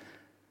sluggard.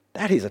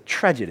 That is a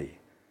tragedy.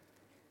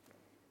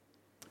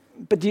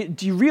 But do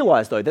you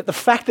realize, though, that the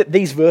fact that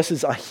these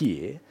verses are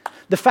here,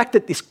 the fact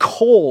that this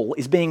call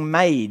is being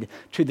made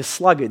to the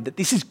sluggard, that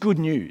this is good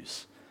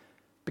news,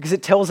 because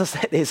it tells us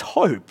that there's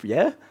hope,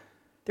 yeah?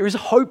 There is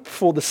hope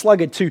for the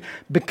sluggard to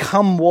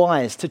become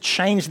wise, to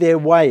change their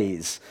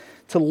ways,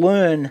 to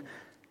learn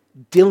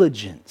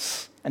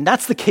diligence. And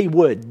that's the key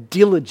word,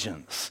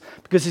 diligence.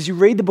 Because as you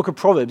read the book of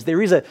Proverbs,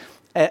 there is a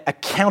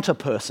counter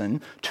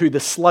person to the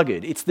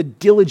sluggard. It's the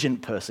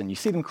diligent person. You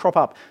see them crop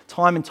up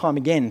time and time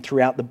again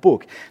throughout the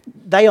book.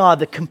 They are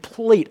the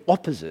complete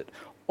opposite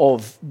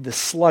of the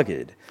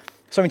sluggard.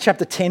 So in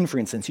chapter 10, for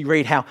instance, you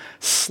read how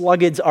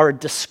sluggards are a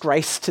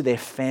disgrace to their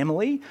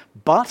family,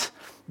 but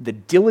the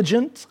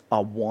diligent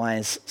are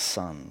wise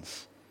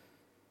sons.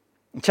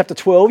 In chapter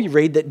 12, you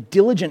read that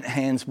diligent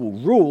hands will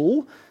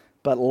rule,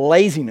 but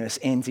laziness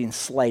ends in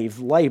slave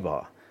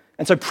labor.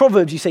 And so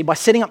Proverbs, you see, by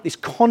setting up this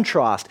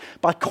contrast,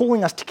 by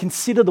calling us to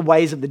consider the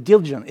ways of the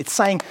diligent, it's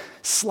saying,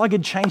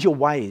 sluggard, change your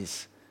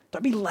ways.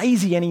 Don't be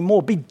lazy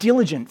anymore. Be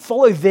diligent.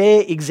 Follow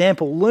their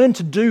example. Learn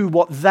to do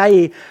what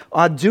they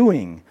are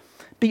doing.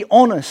 Be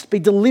honest. Be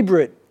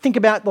deliberate. Think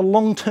about the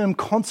long-term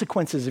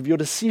consequences of your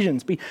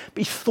decisions. Be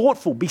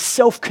thoughtful. Be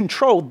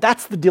self-controlled.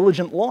 That's the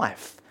diligent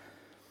life.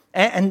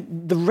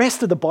 And the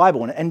rest of the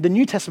Bible, and the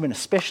New Testament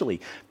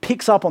especially,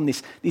 picks up on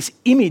this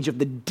image of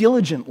the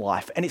diligent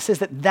life. And it says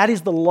that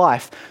is the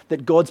life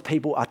that God's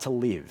people are to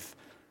live.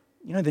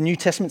 You know, the New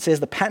Testament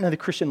says the pattern of the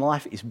Christian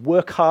life is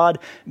work hard,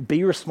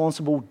 be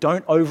responsible,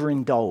 don't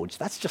overindulge.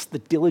 That's just the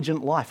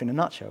diligent life in a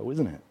nutshell,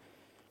 isn't it?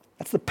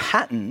 That's the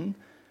pattern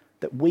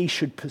that we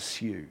should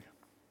pursue.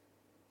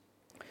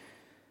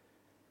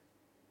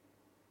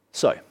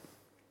 So,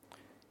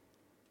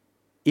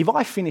 if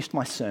I finished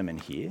my sermon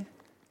here,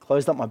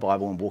 closed up my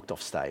Bible and walked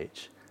off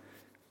stage,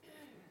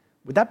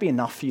 would that be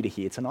enough for you to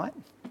hear tonight?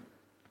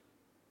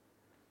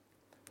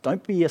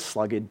 Don't be a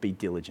sluggard, be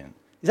diligent.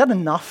 Is that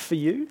enough for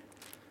you?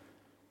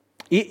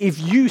 If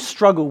you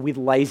struggle with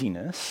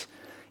laziness,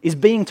 is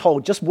being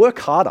told, just work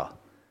harder,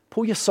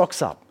 pull your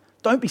socks up,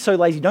 don't be so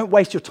lazy, don't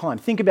waste your time,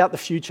 think about the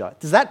future.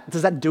 Does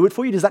that do it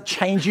for you? Does that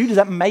change you? Does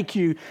that make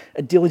you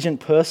a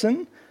diligent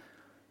person?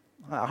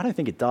 I don't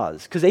think it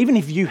does, because even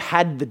if you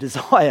had the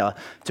desire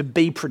to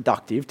be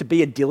productive, to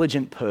be a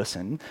diligent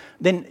person,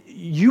 then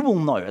you will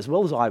know, as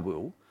well as I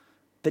will,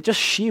 that just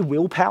sheer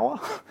willpower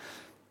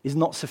is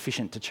not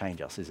sufficient to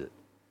change us, is it?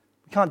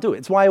 We can't do it.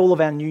 It's why all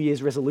of our New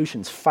Year's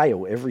resolutions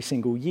fail every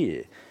single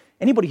year.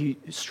 Anybody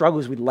who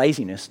struggles with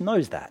laziness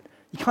knows that.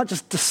 You can't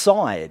just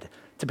decide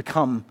to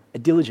become a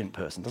diligent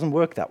person. It doesn't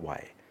work that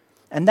way.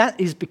 And that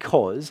is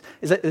because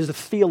there's a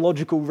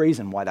theological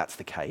reason why that's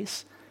the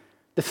case.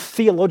 The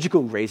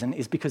theological reason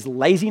is because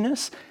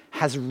laziness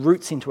has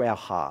roots into our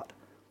heart.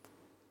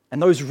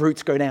 And those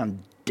roots go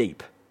down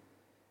deep.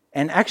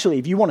 And actually,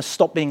 if you want to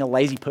stop being a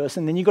lazy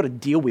person, then you've got to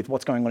deal with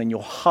what's going on in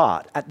your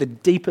heart at the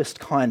deepest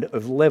kind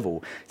of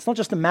level. It's not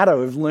just a matter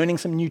of learning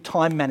some new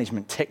time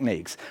management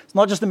techniques. It's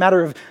not just a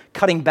matter of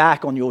cutting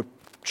back on your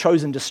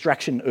chosen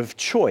distraction of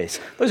choice.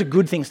 Those are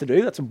good things to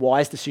do. That's a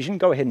wise decision.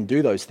 Go ahead and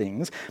do those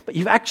things. But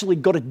you've actually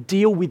got to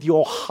deal with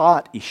your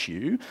heart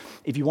issue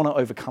if you want to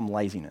overcome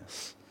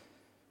laziness.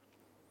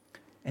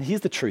 And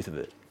here's the truth of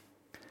it.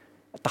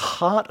 At the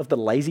heart of the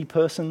lazy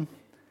person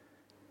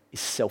is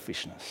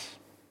selfishness.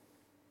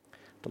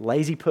 The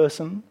lazy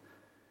person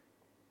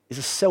is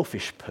a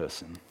selfish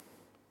person.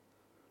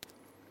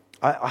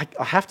 I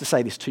have to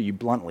say this to you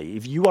bluntly.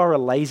 If you are a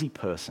lazy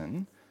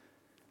person,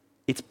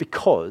 it's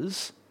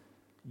because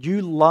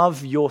you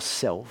love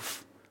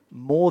yourself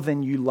more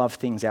than you love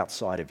things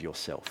outside of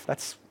yourself.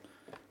 That's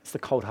the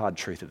cold, hard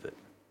truth of it.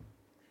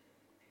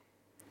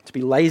 To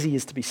be lazy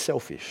is to be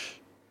selfish.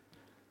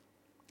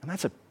 And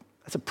that's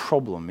a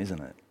problem, isn't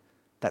it?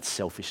 That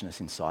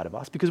selfishness inside of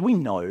us. Because we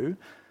know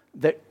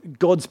that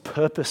God's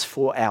purpose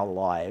for our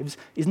lives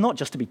is not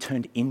just to be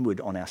turned inward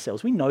on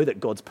ourselves. We know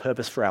that God's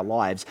purpose for our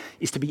lives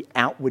is to be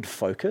outward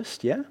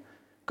focused, yeah?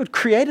 God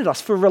created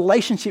us for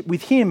relationship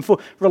with Him, for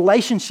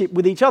relationship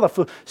with each other,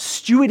 for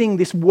stewarding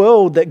this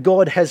world that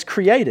God has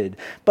created.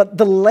 But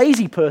the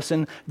lazy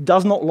person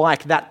does not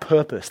like that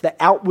purpose, the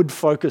outward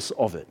focus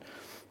of it.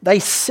 They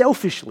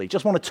selfishly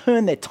just want to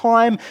turn their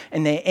time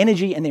and their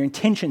energy and their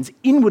intentions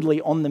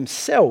inwardly on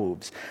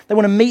themselves. They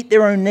want to meet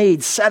their own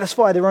needs,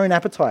 satisfy their own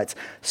appetites,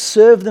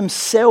 serve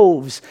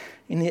themselves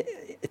in the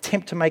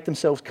attempt to make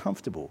themselves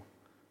comfortable.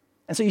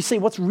 And so you see,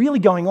 what's really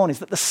going on is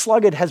that the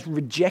sluggard has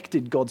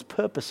rejected God's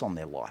purpose on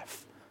their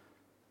life.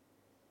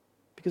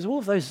 Because all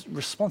of those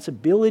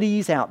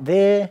responsibilities out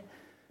there,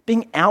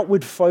 being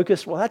outward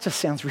focused, well, that just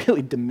sounds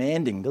really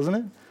demanding, doesn't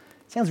it?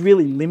 Sounds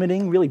really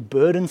limiting, really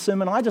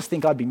burdensome, and I just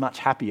think I'd be much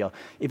happier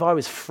if I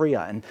was freer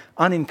and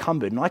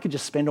unencumbered and I could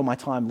just spend all my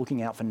time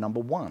looking out for number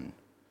one.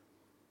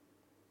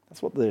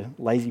 That's what the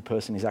lazy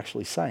person is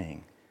actually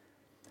saying.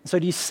 So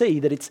do you see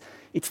that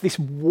it's this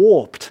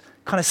warped,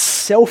 kind of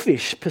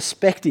selfish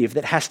perspective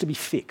that has to be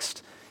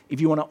fixed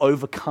if you want to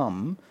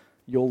overcome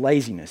your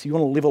laziness, you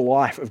want to live a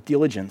life of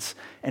diligence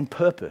and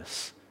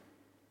purpose.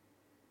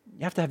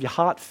 You have to have your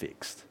heart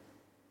fixed.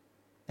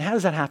 Now, how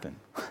does that happen?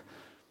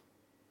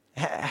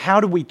 How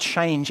do we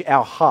change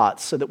our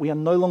hearts so that we are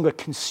no longer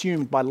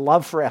consumed by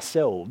love for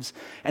ourselves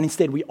and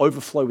instead we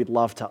overflow with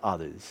love to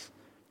others?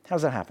 How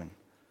does that happen?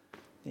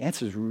 The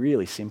answer is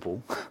really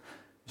simple.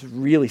 It's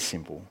really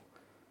simple.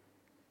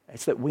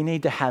 It's that we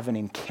need to have an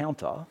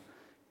encounter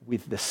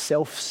with the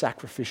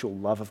self-sacrificial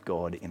love of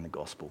God in the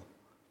gospel.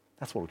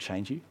 That's what will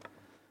change you.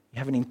 You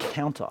have an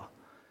encounter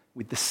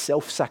with the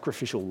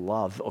self-sacrificial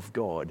love of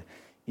God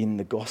in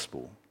the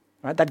gospel.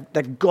 Right?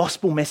 That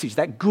gospel message,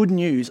 that good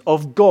news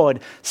of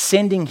God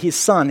sending His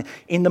Son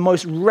in the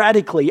most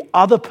radically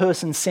other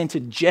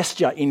person-centered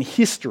gesture in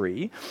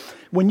history,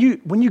 when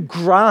you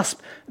grasp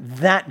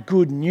that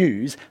good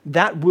news,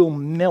 that will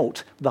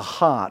melt the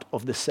heart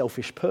of the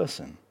selfish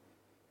person.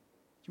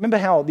 Do you remember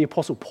how the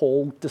Apostle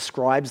Paul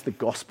describes the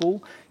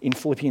gospel in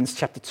Philippians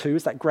chapter 2?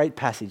 It's that great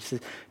passage. It says,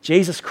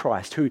 Jesus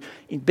Christ, who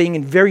being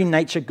in very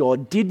nature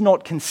God, did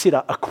not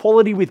consider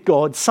equality with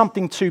God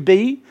something to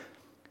be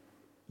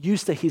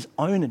used to His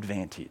own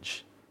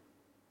advantage,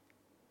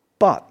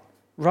 but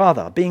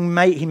rather, He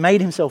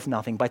made Himself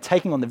nothing by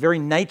taking on the very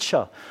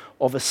nature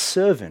of a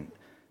servant,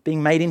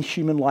 being made in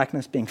human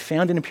likeness, being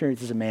found in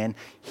appearance as a man.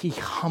 He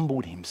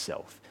humbled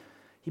Himself.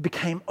 He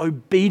became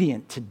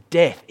obedient to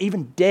death,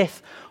 even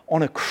death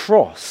on a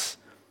cross.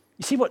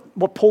 You see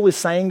what Paul is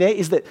saying there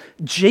is that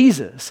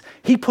Jesus,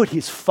 He put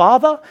His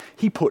Father,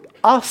 He put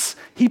us,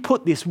 He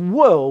put this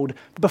world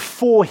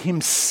before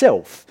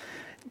Himself.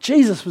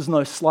 Jesus was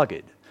no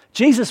sluggard.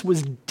 Jesus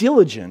was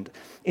diligent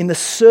in the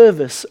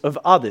service of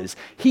others.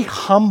 He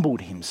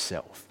humbled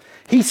Himself.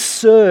 He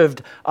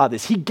served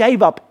others. He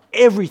gave up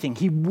everything.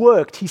 He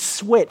worked. He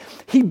sweat.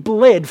 He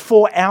bled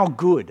for our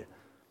good,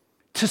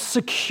 to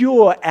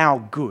secure our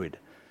good,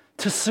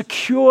 to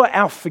secure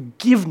our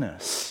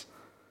forgiveness.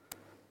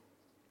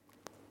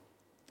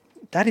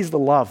 That is the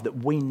love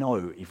that we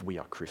know if we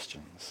are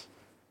Christians.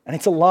 And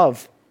it's a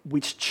love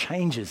which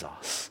changes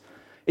us.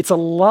 It's a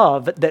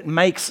love that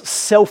makes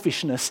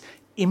selfishness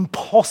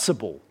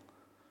impossible. Do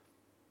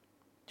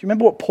you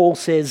remember what Paul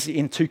says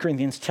in 2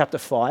 Corinthians chapter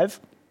 5?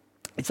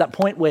 It's that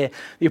point where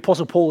the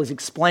Apostle Paul is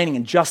explaining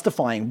and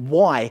justifying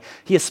why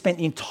he has spent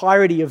the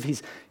entirety of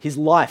his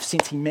life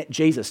since he met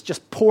Jesus,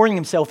 just pouring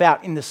himself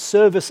out in the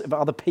service of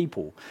other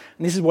people.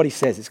 And this is what he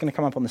says. It's going to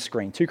come up on the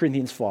screen. 2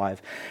 Corinthians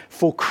 5.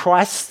 For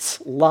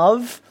Christ's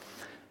love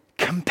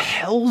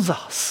compels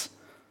us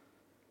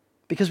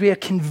because we are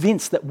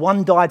convinced that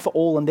one died for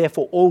all and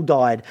therefore all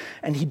died,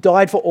 and he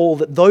died for all,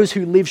 that those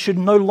who live should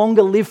no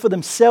longer live for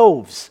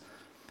themselves,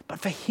 but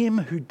for him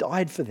who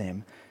died for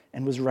them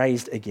and was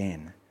raised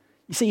again.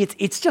 You see,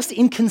 it's just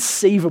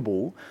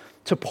inconceivable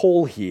to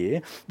Paul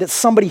here that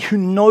somebody who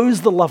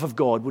knows the love of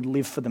God would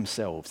live for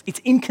themselves. It's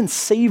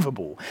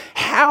inconceivable.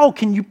 How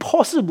can you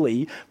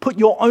possibly put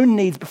your own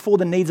needs before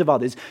the needs of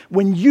others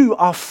when you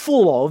are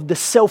full of the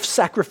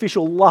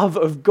self-sacrificial love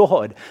of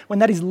God, when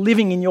that is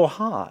living in your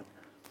heart?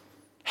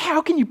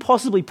 How can you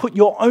possibly put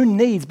your own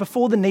needs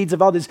before the needs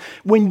of others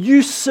when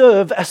you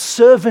serve a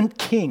servant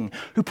king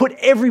who put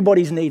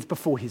everybody's needs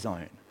before his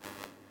own?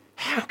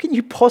 How can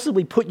you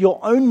possibly put your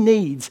own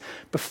needs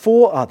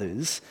before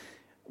others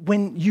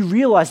when you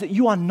realize that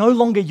you are no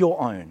longer your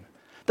own,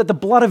 that the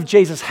blood of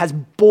Jesus has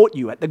bought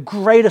you at the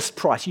greatest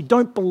price? You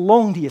don't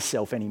belong to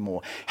yourself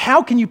anymore.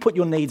 How can you put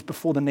your needs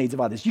before the needs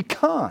of others? You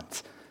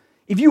can't.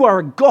 If you are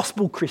a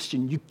gospel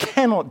Christian, you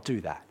cannot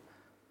do that.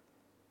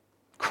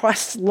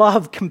 Christ's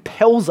love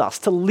compels us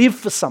to live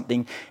for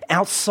something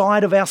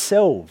outside of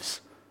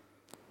ourselves.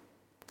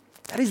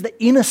 That is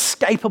the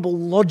inescapable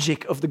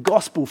logic of the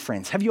gospel,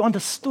 friends. Have you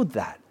understood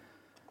that?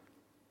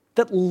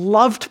 That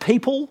loved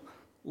people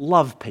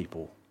love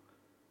people.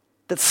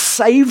 That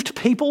saved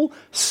people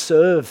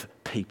serve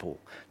people.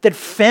 That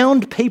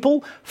found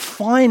people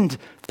find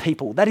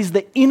people. That is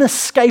the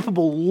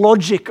inescapable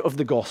logic of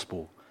the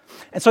gospel.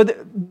 And so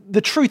the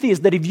truth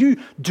is that if you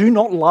do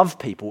not love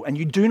people and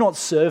you do not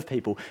serve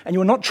people and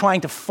you're not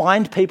trying to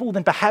find people,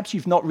 then perhaps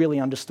you've not really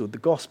understood the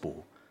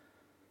gospel.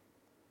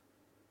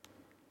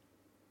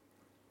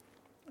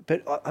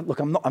 But look,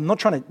 I'm not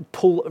trying to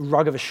pull a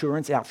rug of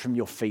assurance out from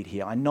your feet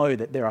here. I know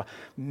that there are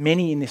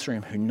many in this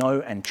room who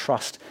know and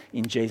trust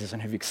in Jesus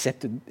and who've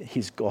accepted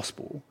his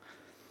gospel.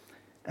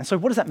 And so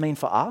what does that mean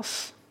for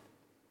us?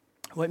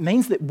 Well, it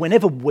means that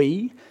whenever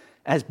we,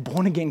 as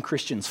born-again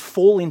Christians,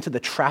 fall into the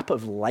trap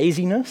of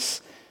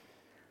laziness,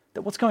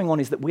 that what's going on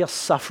is that we are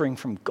suffering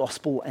from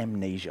gospel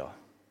amnesia.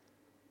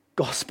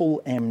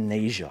 Gospel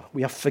amnesia.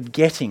 We are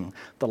forgetting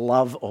the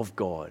love of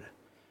God.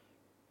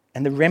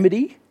 And the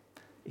remedy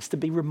is to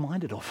be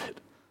reminded of it.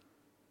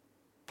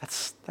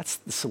 That's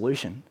the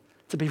solution,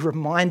 to be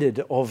reminded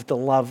of the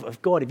love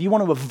of God. If you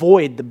want to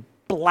avoid the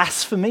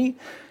blasphemy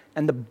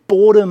and the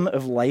boredom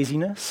of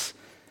laziness,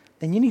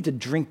 then you need to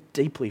drink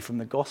deeply from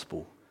the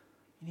gospel.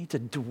 You need to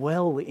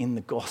dwell in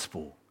the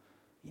gospel.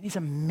 You need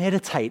to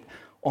meditate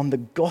on the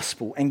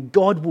gospel, and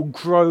God will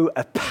grow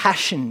a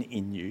passion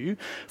in you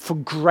for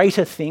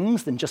greater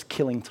things than just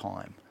killing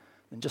time,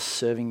 than just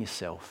serving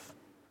yourself.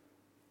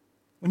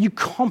 When you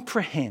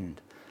comprehend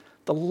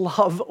the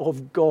love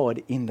of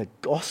God in the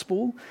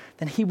gospel,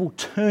 then he will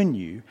turn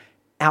you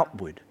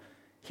outward.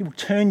 He will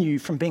turn you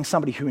from being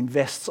somebody who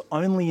invests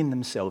only in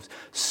themselves,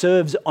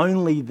 serves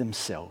only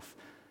themselves,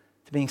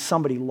 to being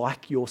somebody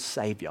like your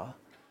Savior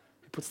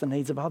who puts the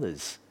needs of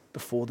others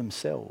before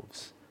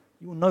themselves.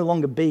 You will no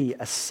longer be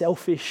a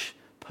selfish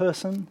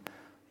person.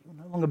 You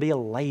will no longer be a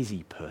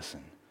lazy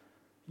person.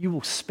 You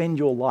will spend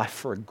your life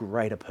for a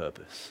greater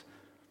purpose.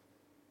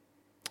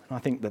 And I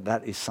think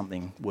that is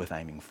something worth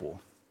aiming for.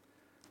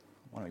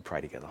 Why don't we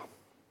pray together?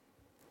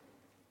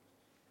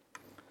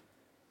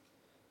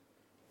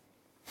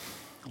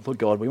 Lord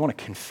God, we want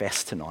to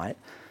confess tonight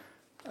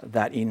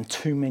that in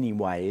too many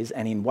ways,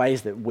 and in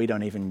ways that we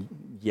don't even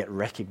yet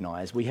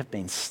recognize, we have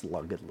been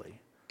sluggardly.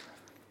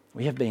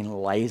 We have been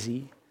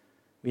lazy.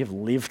 We have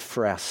lived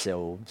for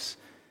ourselves.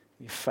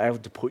 We have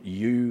failed to put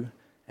you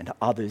and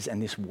others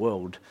and this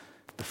world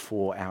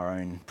before our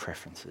own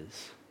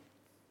preferences.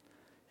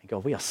 And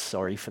God, we are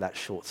sorry for that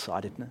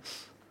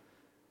short-sightedness.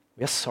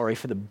 We are sorry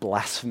for the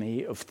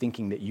blasphemy of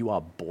thinking that you are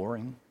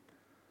boring.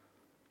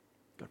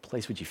 God,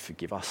 please would you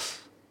forgive us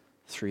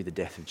through the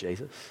death of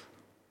Jesus?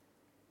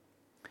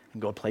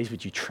 And God, please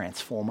would you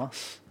transform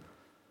us?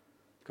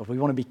 God, we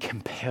want to be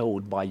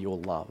compelled by your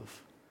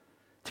love,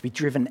 to be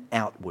driven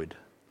outward,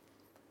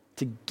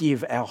 to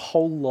give our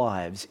whole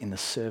lives in the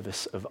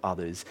service of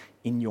others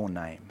in your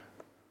name.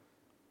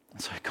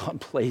 And so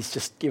God, please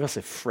just give us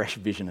a fresh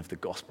vision of the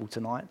gospel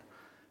tonight.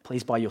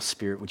 Please, by your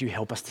Spirit, would you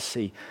help us to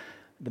see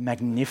the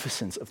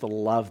magnificence of the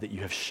love that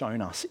you have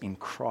shown us in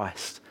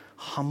Christ,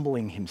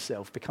 humbling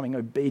himself, becoming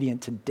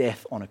obedient to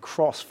death on a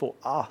cross for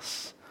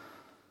us.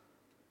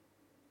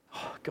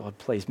 Oh, God,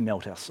 please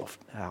melt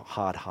our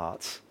hard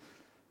hearts.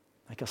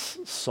 Make us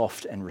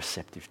soft and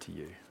receptive to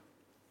you.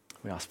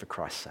 We ask for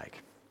Christ's sake.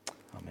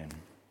 Amen.